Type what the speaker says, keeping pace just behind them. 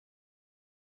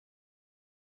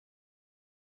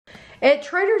At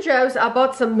Trader Joe's, I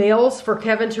bought some meals for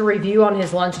Kevin to review on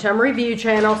his Lunchtime Review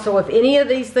channel. So if any of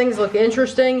these things look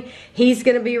interesting, he's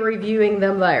going to be reviewing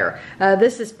them there.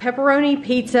 This is pepperoni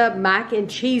pizza mac and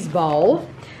cheese bowl.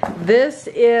 This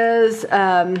is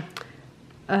chicken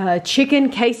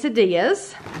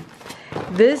quesadillas.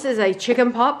 This is a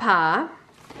chicken pot pie.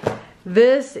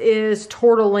 This is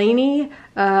tortellini,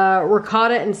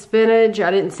 ricotta and spinach. I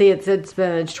didn't see it said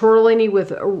spinach. Tortellini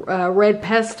with red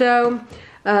pesto.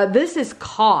 This is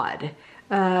cod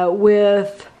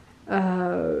with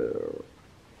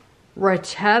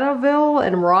ratatouille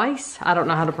and rice. I don't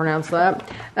know how to pronounce that.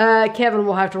 Kevin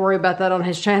will have to worry about that on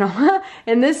his channel.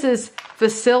 And this is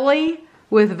fusilli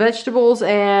with vegetables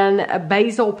and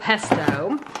basil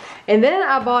pesto. And then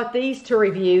I bought these to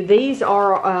review. These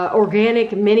are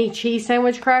organic mini cheese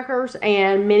sandwich crackers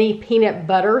and mini peanut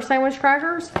butter sandwich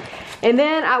crackers. And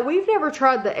then we've never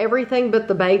tried the everything but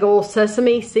the bagel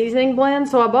sesame seasoning blend,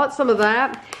 so I bought some of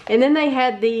that. And then they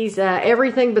had these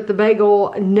everything but the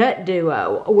bagel nut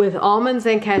duo with almonds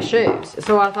and cashews.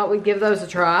 So I thought we'd give those a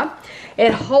try.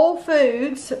 At Whole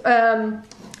Foods,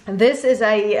 this is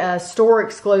a store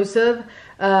exclusive.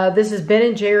 This is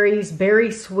Ben & Jerry's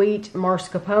Berry Sweet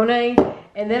Mascarpone.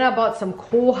 And then I bought some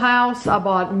Cool House. I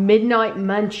bought Midnight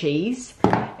Munchies.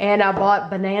 And I bought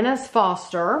Bananas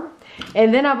Foster.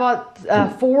 And then I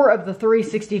bought 4 of the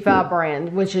 365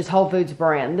 brand, which is Whole Foods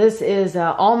brand. This is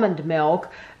almond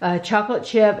milk, chocolate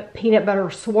chip peanut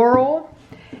butter swirl.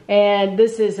 And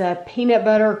this is a peanut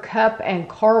butter cup and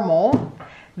caramel.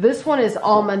 This one is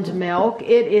almond milk.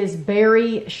 It is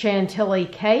berry chantilly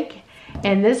cake.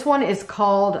 And this one is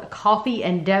called Coffee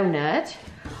and Donut.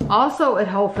 Also at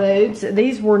Whole Foods,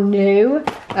 these were new.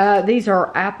 These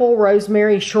are apple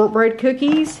rosemary shortbread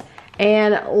cookies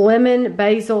and lemon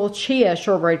basil chia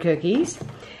shortbread cookies.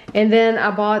 And then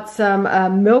I bought some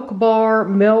Milk Bar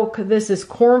milk. This is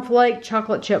cornflake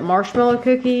chocolate chip marshmallow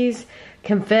cookies,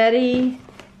 confetti,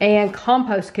 and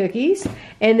compost cookies.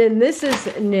 And then this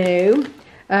is new.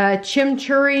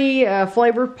 Chimichurri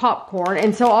flavored popcorn.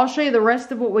 And so I'll show you the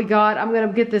rest of what we got. I'm going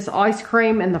to get this ice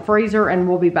cream in the freezer and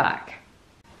we'll be back.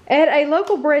 At a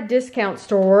local bread discount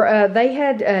store, they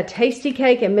had Tasty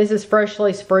Cake and Mrs.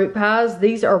 Freshley's fruit pies.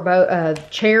 These are both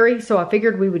cherry, so I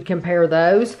figured we would compare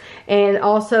those. And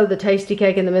also the Tasty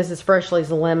Cake and the Mrs.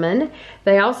 Freshley's lemon.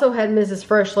 They also had Mrs.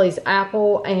 Freshley's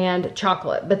apple and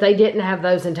chocolate, but they didn't have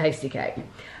those in Tasty Cake.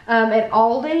 At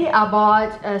Aldi, I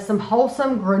bought some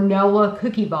wholesome granola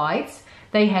cookie bites.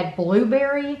 They had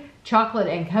blueberry, chocolate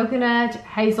and coconut,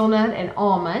 hazelnut, and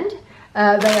almond.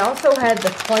 They also had the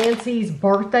Clancy's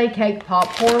birthday cake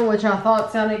popcorn, which I thought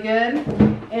sounded good.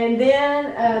 And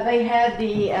then they had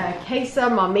the Queso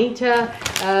Mamita.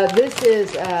 This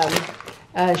is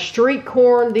street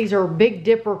corn. These are Big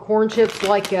Dipper corn chips.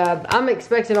 Like I'm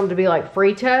expecting them to be like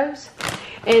Fritos.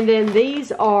 And then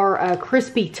these are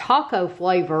crispy taco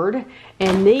flavored.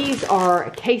 And these are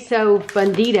queso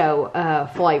fundido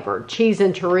flavored. Cheese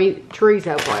and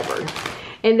chorizo flavored.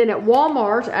 And then at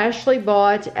Walmart, Ashley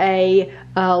bought a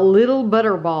little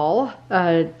butterball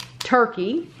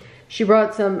turkey. She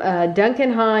brought some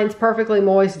Duncan Hines Perfectly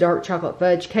Moist Dark Chocolate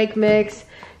Fudge Cake Mix.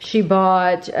 She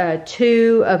bought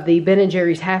 2 of the Ben &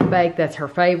 Jerry's Half Baked. That's her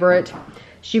favorite.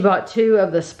 She bought 2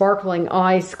 of the Sparkling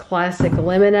Ice Classic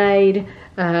Lemonade.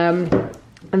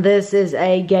 This is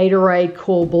a Gatorade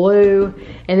Cool Blue.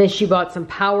 And then she bought some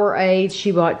Powerade.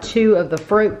 She bought 2 of the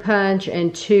Fruit Punch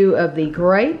and 2 of the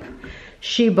Grape.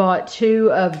 She bought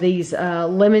 2 of these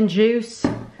lemon juice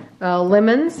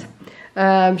lemons.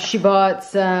 She bought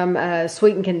some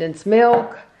sweetened condensed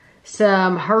milk,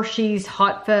 some Hershey's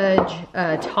Hot Fudge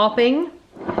topping,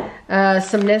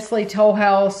 some Nestle Toll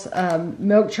House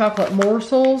milk chocolate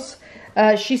morsels.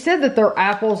 She said that their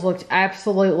apples looked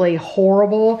absolutely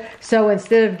horrible. So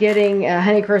instead of getting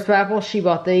Honeycrisp apples, she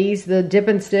bought these, the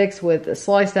Dippin' Sticks with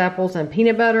sliced apples and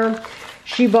peanut butter.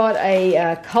 She bought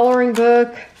a coloring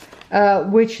book.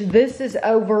 Which this is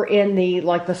over in the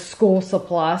the school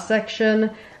supply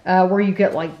section where you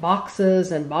get like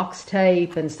boxes and box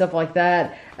tape and stuff like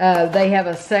that. They have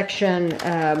a section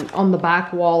on the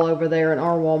back wall over there in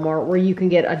our Walmart where you can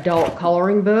get adult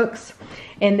coloring books.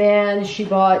 And then she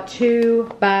bought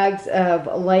 2 bags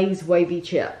of Lay's Wavy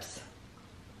Chips.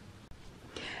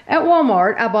 At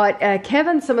Walmart, I bought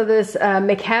Kevin some of this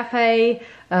McCafe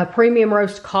premium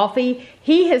roast coffee.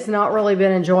 He has not really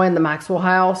been enjoying the Maxwell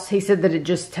House. He said that it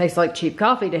just tastes like cheap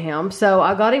coffee to him. So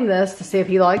I got him this to see if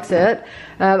he likes it.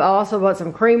 I also bought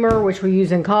some creamer, which we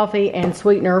use in coffee, and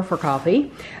sweetener for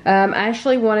coffee.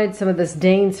 Ashley wanted some of this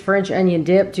Dean's French onion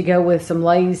dip to go with some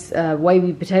Lay's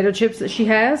wavy potato chips that she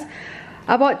has.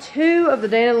 I bought 2 of the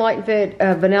Dan &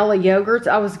 Lightenfit vanilla yogurts.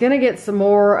 I was going to get some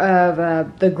more of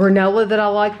the granola that I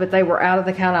like, but they were out of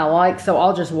the kind I like, so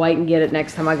I'll just wait and get it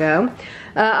next time I go.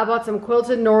 I bought some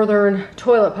Quilted Northern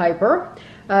toilet paper,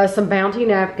 some Bounty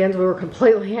napkins. We were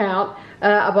completely out.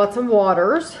 I bought some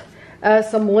waters,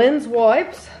 some lens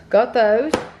wipes. Got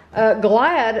those.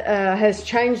 Glad has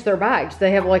changed their bags.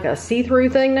 They have like a see-through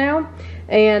thing now.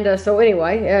 And so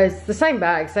anyway, it's the same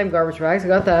bag, same garbage bags. I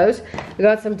got those. I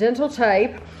got some dental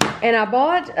tape. And I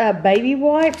bought baby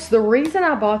wipes. The reason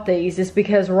I bought these is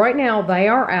because right now they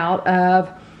are out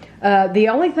of, the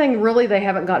only thing really they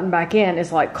haven't gotten back in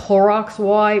is like Clorox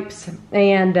wipes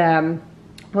and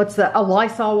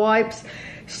Lysol wipes.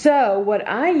 So what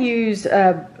I use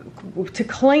to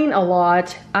clean a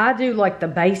lot, I do like the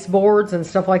baseboards and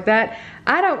stuff like that.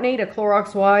 I don't need a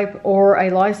Clorox wipe or a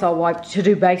Lysol wipe to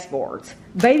do baseboards.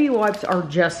 Baby wipes are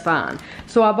just fine.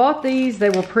 So I bought these.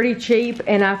 They were pretty cheap,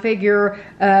 and I figure,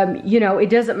 you know, it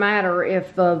doesn't matter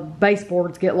if the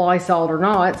baseboards get Lysol or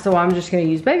not, so I'm just going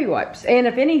to use baby wipes. And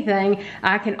if anything,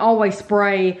 I can always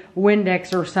spray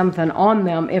Windex or something on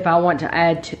them if I want to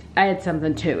add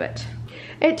something to it.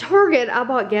 At Target, I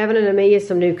bought Gavin and Amelia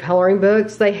some new coloring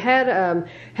books. They had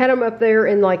them up there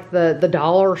in like the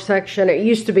dollar section. It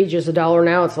used to be just $1.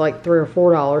 Now it's like $3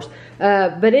 or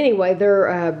 $4. But anyway,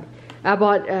 I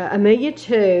bought Amelia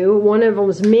 2. One of them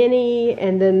was mini,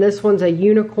 and then this one's a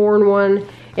unicorn one.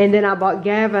 And then I bought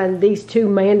Gavin these 2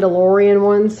 Mandalorian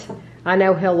ones. I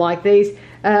know he'll like these.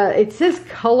 It says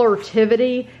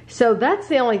Colortivity, so that's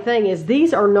the only thing is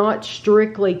these are not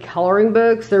strictly coloring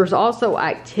books. There's also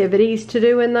activities to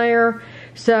do in there.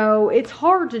 So it's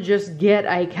hard to just get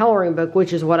a coloring book,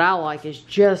 which is what I like, is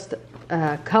just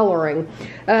coloring.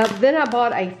 Then I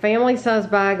bought a family size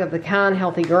bag of the Kind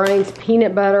Healthy Grains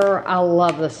peanut butter. I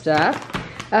love the stuff.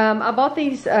 I bought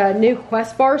these new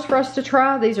Quest bars for us to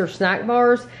try. These are snack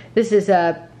bars. This is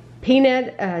a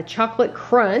peanut chocolate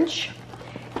crunch.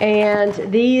 And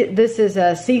this is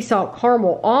a sea salt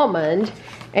caramel almond,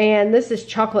 and this is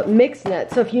chocolate mixed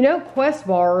nuts. So if you know Quest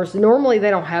bars, normally they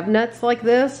don't have nuts like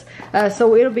this,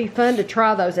 so it'll be fun to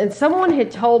try those. And someone had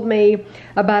told me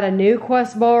about a new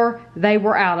Quest bar. They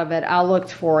were out of it. I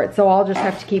looked for it, so I'll just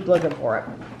have to keep looking for it.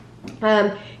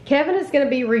 Kevin is going to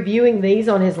be reviewing these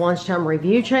on his Lunchtime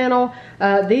Review channel.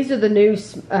 These are the new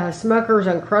Smucker's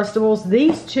Uncrustables.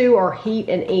 These 2 are heat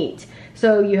and eat.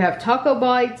 So you have taco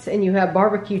bites and you have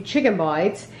barbecue chicken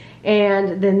bites,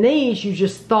 and then these you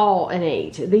just thaw and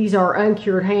eat. These are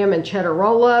uncured ham and cheddar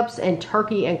roll-ups and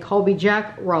turkey and Colby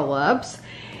Jack roll-ups.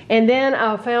 And then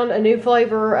I found a new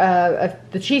flavor of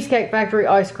the Cheesecake Factory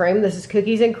ice cream. This is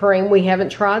cookies and cream. We haven't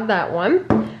tried that one.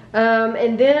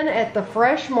 And then at the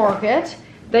Fresh Market,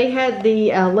 they had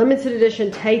the limited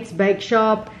edition Tate's Bake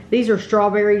Shop. These are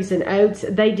strawberries and oats.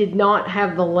 They did not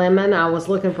have the lemon. I was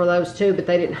looking for those too, but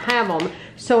they didn't have them.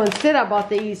 So instead I bought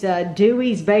these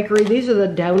Dewey's Bakery. These are the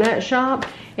donut shop,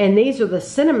 and these are the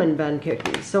cinnamon bun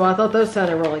cookies. So I thought those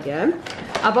sounded really good.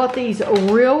 I bought these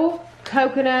real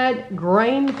coconut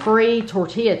grain-free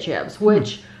tortilla chips,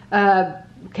 which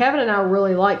Kevin and I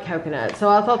really like coconut. So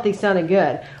I thought these sounded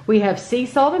good. We have sea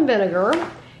salt and vinegar,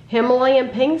 Himalayan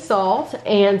pink salt,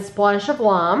 and splash of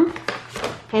lime.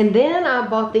 And then I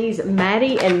bought these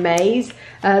Maddie and May's.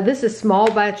 This is small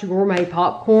batch gourmet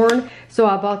popcorn. So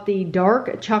I bought the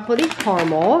dark chocolatey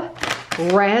caramel,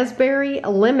 raspberry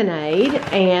lemonade,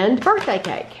 and birthday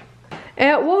cake.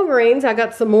 At Walgreens, I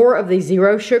got some more of the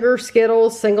zero sugar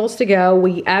Skittles singles to go.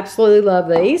 We absolutely love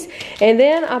these. And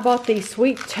then I bought these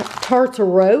sweet tarts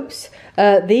ropes.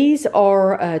 These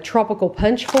are tropical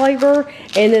punch flavor.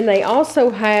 And then they also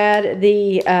had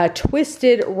the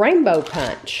twisted rainbow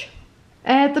punch.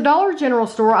 At the Dollar General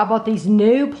store, I bought these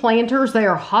new Planters. They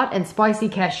are hot and spicy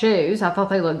cashews. I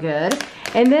thought they looked good.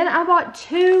 And then I bought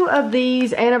 2 of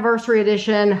these Anniversary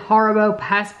Edition Haribo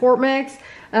Passport Mix.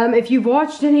 If you've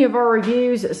watched any of our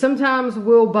reviews, sometimes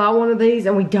we'll buy one of these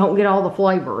and we don't get all the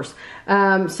flavors.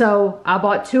 So I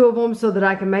bought 2 of them so that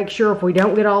I can make sure if we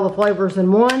don't get all the flavors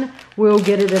in one, we'll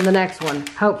get it in the next one,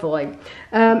 hopefully.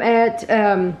 At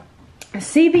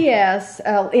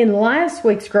CVS, in last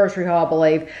week's grocery haul, I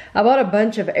believe, I bought a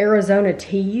bunch of Arizona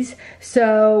teas.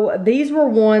 So these were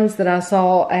ones that I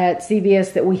saw at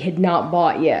CVS that we had not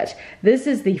bought yet. This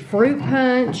is the Fruit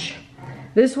Punch.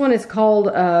 This one is called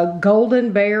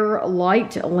Golden Bear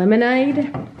Light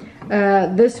Lemonade.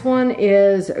 This one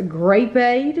is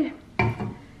Grapeade.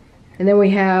 And then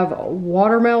we have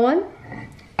Watermelon.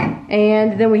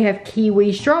 And then we have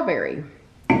Kiwi Strawberry.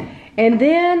 And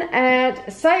then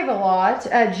at Save-A-Lot,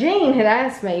 Jean had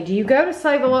asked me, do you go to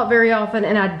Save-A-Lot very often?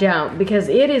 And I don't, because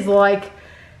it is like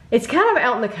It's kind of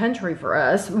out in the country for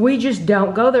us. We just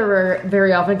don't go there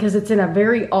very often because it's in a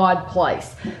very odd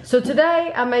place. So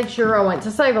today I made sure I went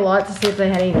to Save-A-Lot to see if they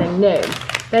had anything new.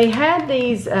 They had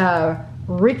these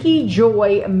Ricky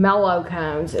Joy Mellow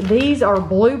Cones. These are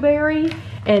blueberry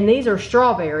and these are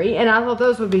strawberry, and I thought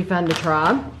those would be fun to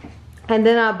try. And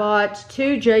then I bought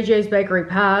 2 JJ's Bakery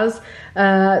pies,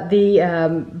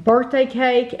 the birthday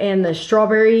cake and the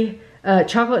strawberry,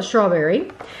 chocolate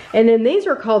strawberry. And then these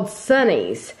are called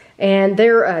Sunnies, and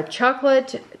they're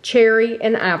chocolate, cherry,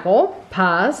 and apple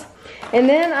pies. And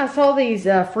then I saw these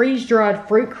freeze-dried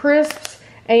fruit crisps,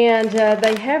 and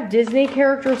they have Disney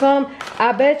characters on them.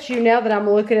 I bet you, now that I'm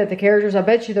looking at the characters, I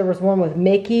bet you there was one with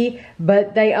Mickey,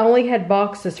 but they only had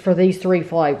boxes for these 3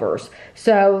 flavors.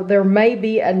 So there may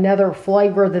be another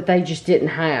flavor that they just didn't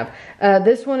have.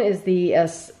 This one is the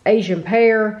Asian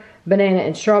pear, banana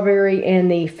and strawberry,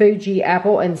 and the Fuji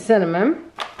apple and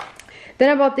cinnamon. Then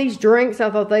I bought these drinks.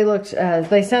 I thought they looked,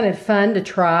 they sounded fun to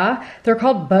try. They're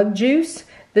called Bug Juice.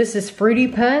 This is Fruity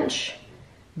Punch,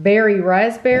 Berry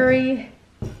Raspberry,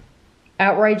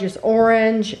 Outrageous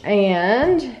Orange,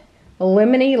 and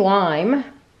Lemony Lime.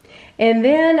 And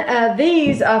then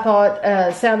these I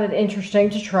thought sounded interesting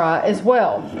to try as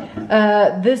well.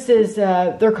 This is,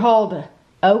 they're called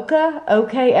Oka,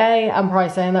 O-K-A, I'm probably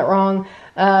saying that wrong.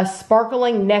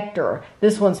 Sparkling Nectar.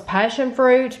 This one's passion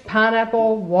fruit,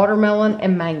 pineapple, watermelon,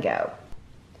 and mango.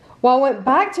 Well, I went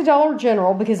back to Dollar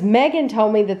General because Megan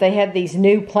told me that they had these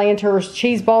new Planters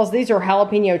cheese balls. These are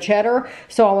jalapeno cheddar.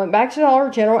 So I went back to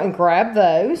Dollar General and grabbed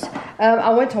those.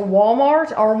 I went to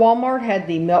Walmart. Our Walmart had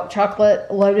the milk chocolate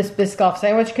Lotus Biscoff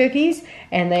sandwich cookies.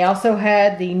 And they also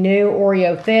had the new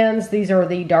Oreo Thins. These are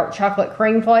the dark chocolate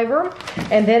cream flavor.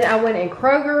 And then I went in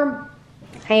Kroger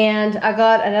and I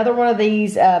got another one of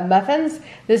these muffins.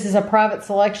 This is a Private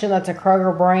Selection. That's a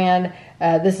Kroger brand.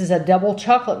 This is a double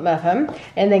chocolate muffin.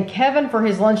 And then Kevin, for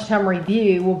his lunchtime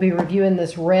review, will be reviewing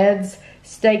this Red's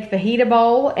steak fajita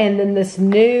bowl. And then this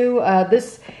new, I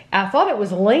thought it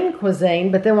was lean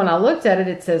cuisine, but then when I looked at it,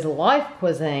 it says life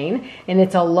cuisine. And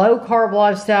it's a low carb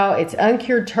lifestyle. It's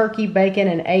uncured turkey, bacon,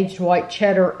 and aged white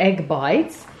cheddar egg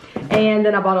bites. And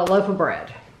then I bought a loaf of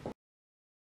bread.